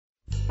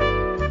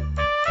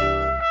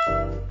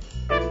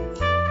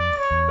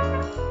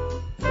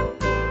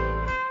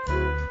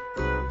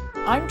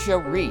I'm Joe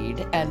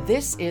Reed, and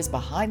this is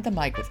Behind the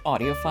Mic with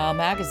AudioFile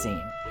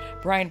Magazine.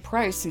 Brian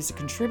Price, who's a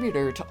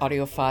contributor to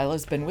AudioFile,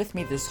 has been with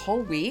me this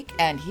whole week,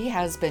 and he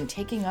has been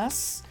taking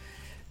us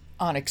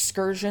on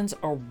excursions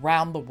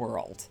around the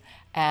world.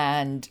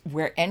 And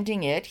we're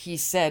ending it, he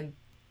said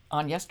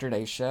on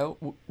yesterday's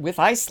show, with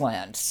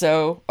Iceland.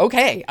 So,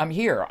 okay, I'm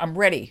here. I'm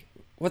ready.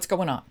 What's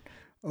going on?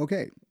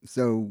 Okay,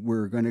 so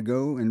we're going to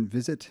go and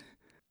visit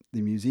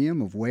the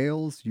Museum of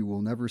Whales You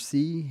Will Never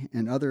See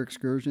and other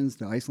excursions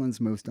to Iceland's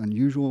most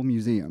unusual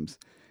museums.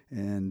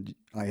 And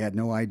I had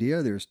no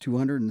idea there's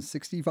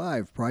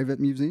 265 private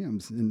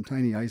museums in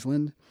tiny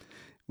Iceland,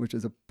 which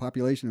is a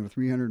population of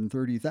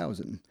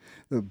 330,000.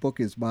 The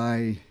book is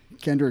by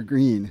Kendra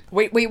Green.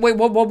 Wait,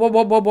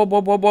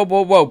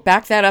 whoa.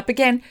 Back that up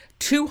again.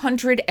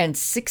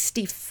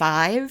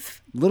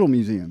 265? Little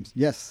museums,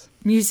 yes.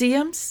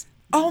 Museums?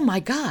 Oh my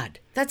God,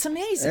 that's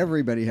amazing.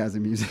 Everybody has a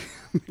museum.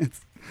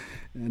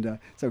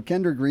 So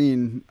Kendra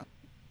Green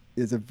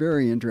is a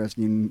very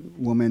interesting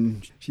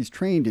woman. She's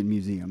trained in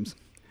museums,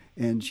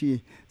 and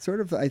she sort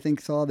of, I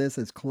think, saw this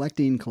as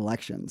collecting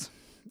collections.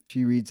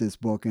 She reads this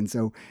book, and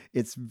so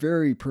it's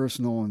very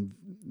personal and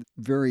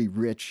very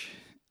rich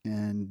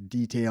and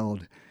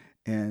detailed,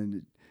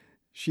 and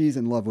she's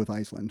in love with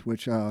Iceland,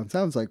 which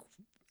sounds like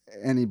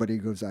anybody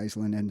who goes to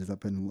Iceland ends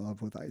up in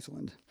love with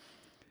Iceland.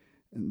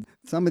 And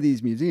some of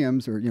these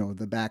museums are,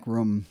 the back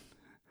room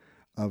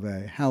of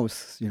a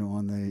house,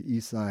 on the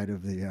east side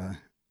of the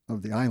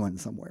island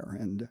somewhere.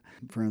 And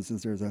for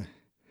instance, there's a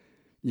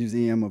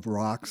museum of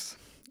rocks,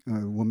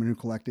 a woman who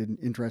collected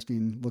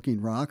interesting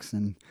looking rocks,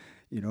 and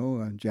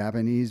a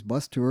Japanese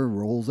bus tour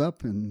rolls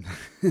up and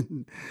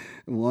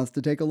wants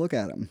to take a look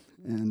at them.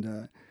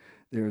 And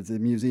there's a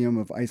museum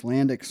of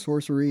Icelandic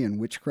sorcery and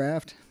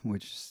witchcraft,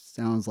 which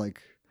sounds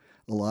like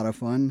a lot of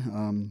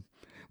fun.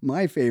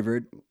 My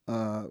favorite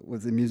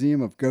was the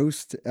Museum of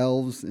Ghosts,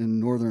 Elves, and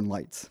Northern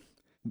Lights.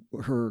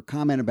 Her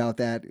comment about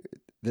that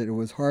it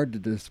was hard to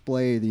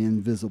display the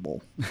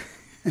invisible.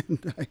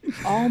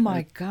 Oh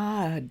my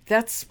God,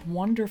 that's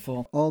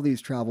wonderful. All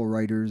these travel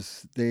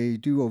writers, they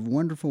do a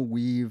wonderful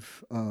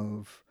weave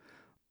of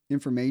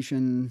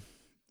information,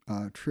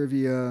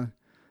 trivia,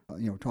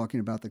 talking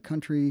about the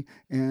country,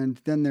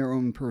 and then their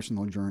own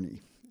personal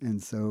journey.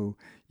 And so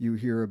you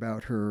hear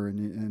about her,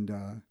 and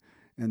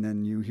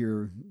then you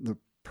hear the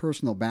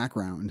personal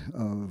background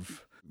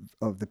of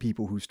the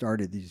people who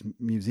started these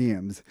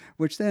museums,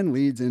 which then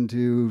leads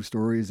into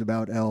stories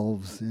about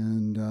elves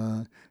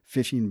and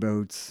fishing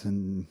boats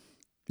and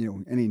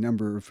any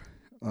number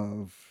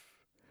of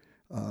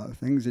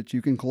things that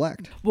you can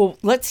collect. Well,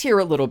 let's hear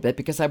a little bit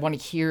because I want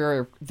to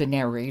hear the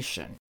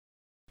narration.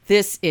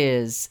 This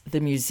is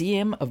The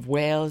Museum of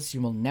Whales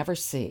You Will Never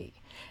See,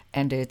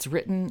 and it's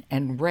written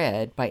and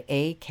read by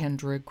A.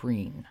 Kendra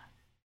Green.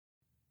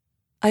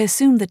 I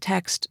assume the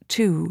text,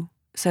 too,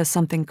 says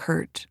something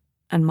curt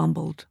and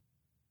mumbled.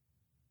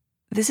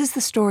 This is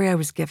the story I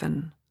was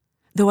given,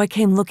 though I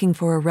came looking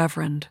for a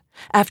reverend,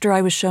 after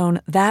I was shown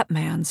that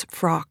man's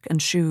frock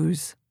and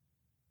shoes.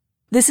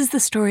 This is the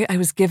story I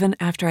was given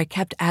after I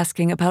kept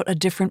asking about a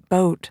different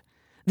boat,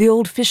 the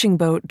old fishing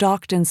boat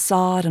docked in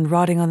sod and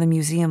rotting on the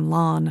museum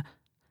lawn,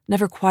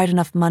 never quite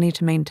enough money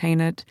to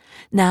maintain it,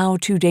 now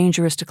too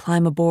dangerous to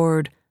climb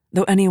aboard,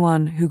 though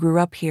anyone who grew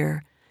up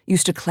here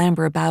used to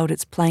clamber about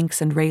its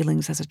planks and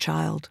railings as a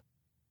child.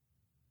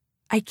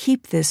 I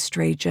keep this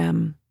stray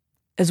gem,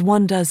 as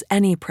one does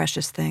any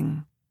precious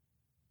thing.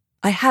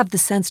 I have the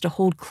sense to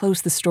hold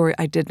close the story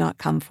I did not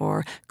come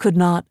for, could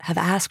not have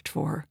asked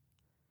for.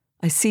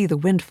 I see the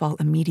windfall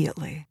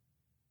immediately.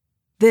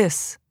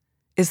 This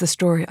is the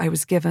story I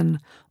was given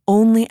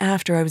only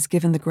after I was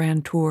given the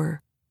grand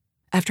tour,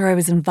 after I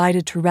was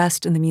invited to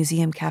rest in the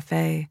museum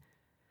cafe,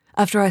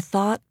 after I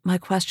thought my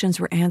questions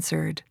were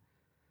answered,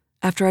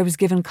 after I was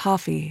given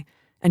coffee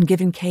and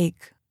given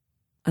cake,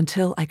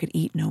 until I could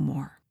eat no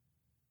more.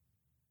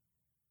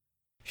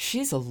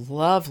 She's a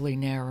lovely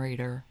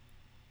narrator.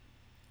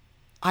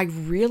 I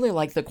really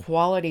like the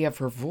quality of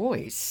her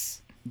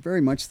voice.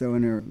 Very much so.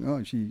 In her,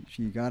 she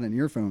got an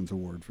Earphones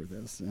Award for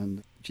this,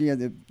 and she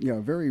had a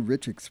very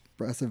rich,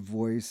 expressive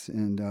voice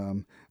and a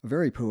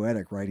very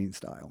poetic writing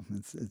style.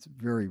 It's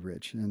very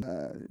rich,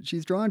 and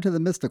she's drawn to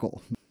the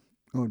mystical.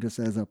 Oh, just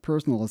as a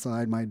personal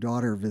aside, my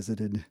daughter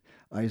visited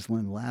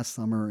Iceland last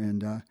summer,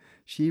 and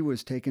she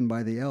was taken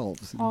by the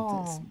elves.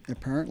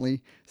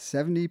 Apparently,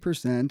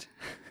 70%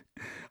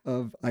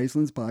 of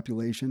Iceland's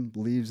population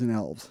believes in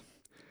elves.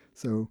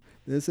 So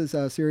this is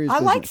a serious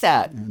business. I like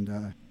that.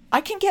 And I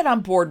can get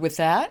on board with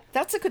that.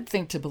 That's a good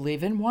thing to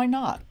believe in. Why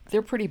not?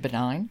 They're pretty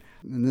benign.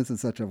 And this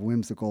is such a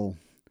whimsical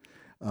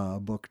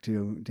book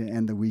to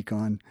end the week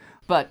on.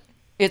 But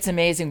it's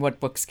amazing what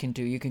books can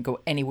do. You can go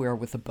anywhere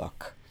with a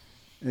book.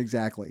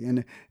 Exactly.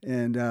 And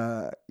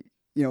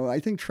I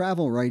think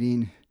travel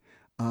writing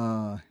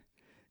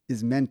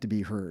is meant to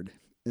be heard.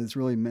 It's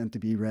really meant to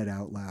be read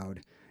out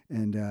loud.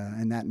 And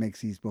that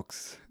makes these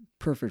books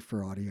perfect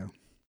for audio.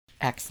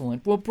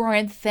 Excellent. Well,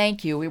 Brian,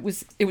 thank you. It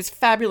was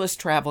fabulous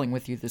traveling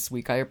with you this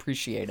week. I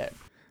appreciate it.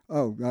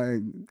 Oh,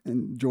 I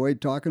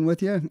enjoyed talking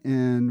with you,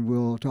 and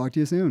we'll talk to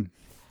you soon.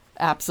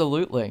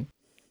 Absolutely.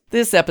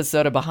 This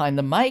episode of Behind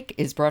the Mic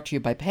is brought to you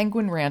by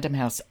Penguin Random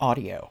House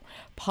Audio,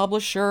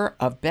 publisher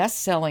of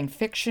best-selling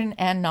fiction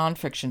and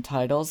nonfiction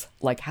titles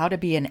like How to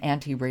Be an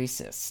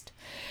Anti-Racist.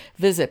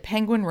 Visit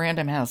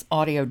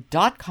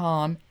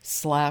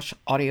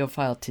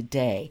penguinrandomhouse.com/audiophile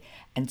today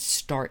and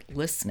start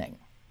listening.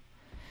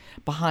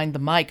 Behind the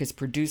Mic is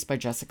produced by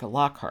Jessica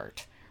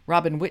Lockhart.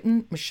 Robin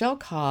Whitten, Michelle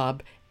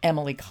Cobb,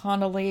 Emily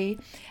Connolly,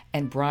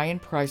 and Brian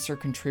Price are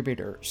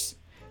contributors.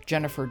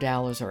 Jennifer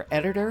Dow is our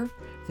editor.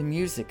 The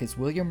music is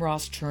William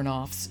Ross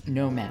Chernoff's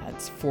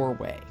Nomads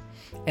 4-Way.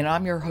 And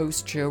I'm your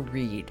host, Jo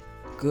Reed.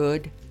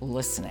 Good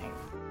listening.